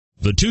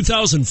The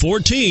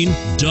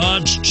 2014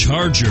 Dodge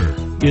Charger.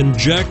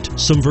 Inject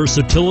some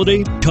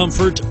versatility,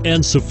 comfort,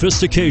 and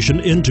sophistication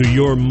into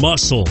your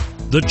muscle.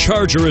 The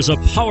Charger is a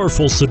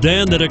powerful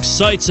sedan that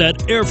excites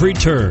at every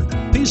turn.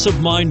 Peace of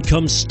mind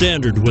comes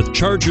standard with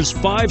Charger's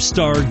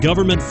 5-star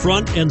government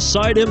front and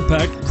side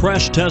impact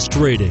crash test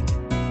rating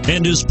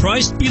and is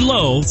priced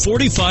below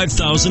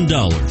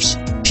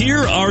 $45,000.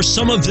 Here are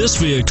some of this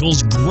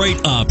vehicle's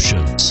great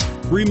options: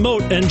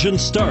 remote engine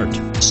start,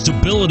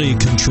 stability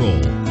control,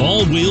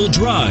 all-wheel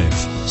drive,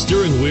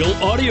 steering wheel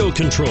audio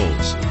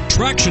controls,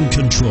 traction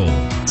control,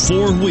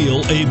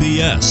 4-wheel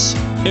ABS,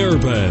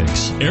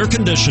 airbags, air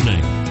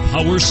conditioning,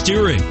 power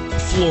steering,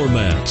 floor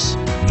mats.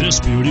 This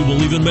beauty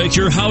will even make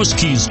your house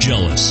keys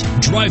jealous.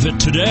 Drive it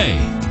today.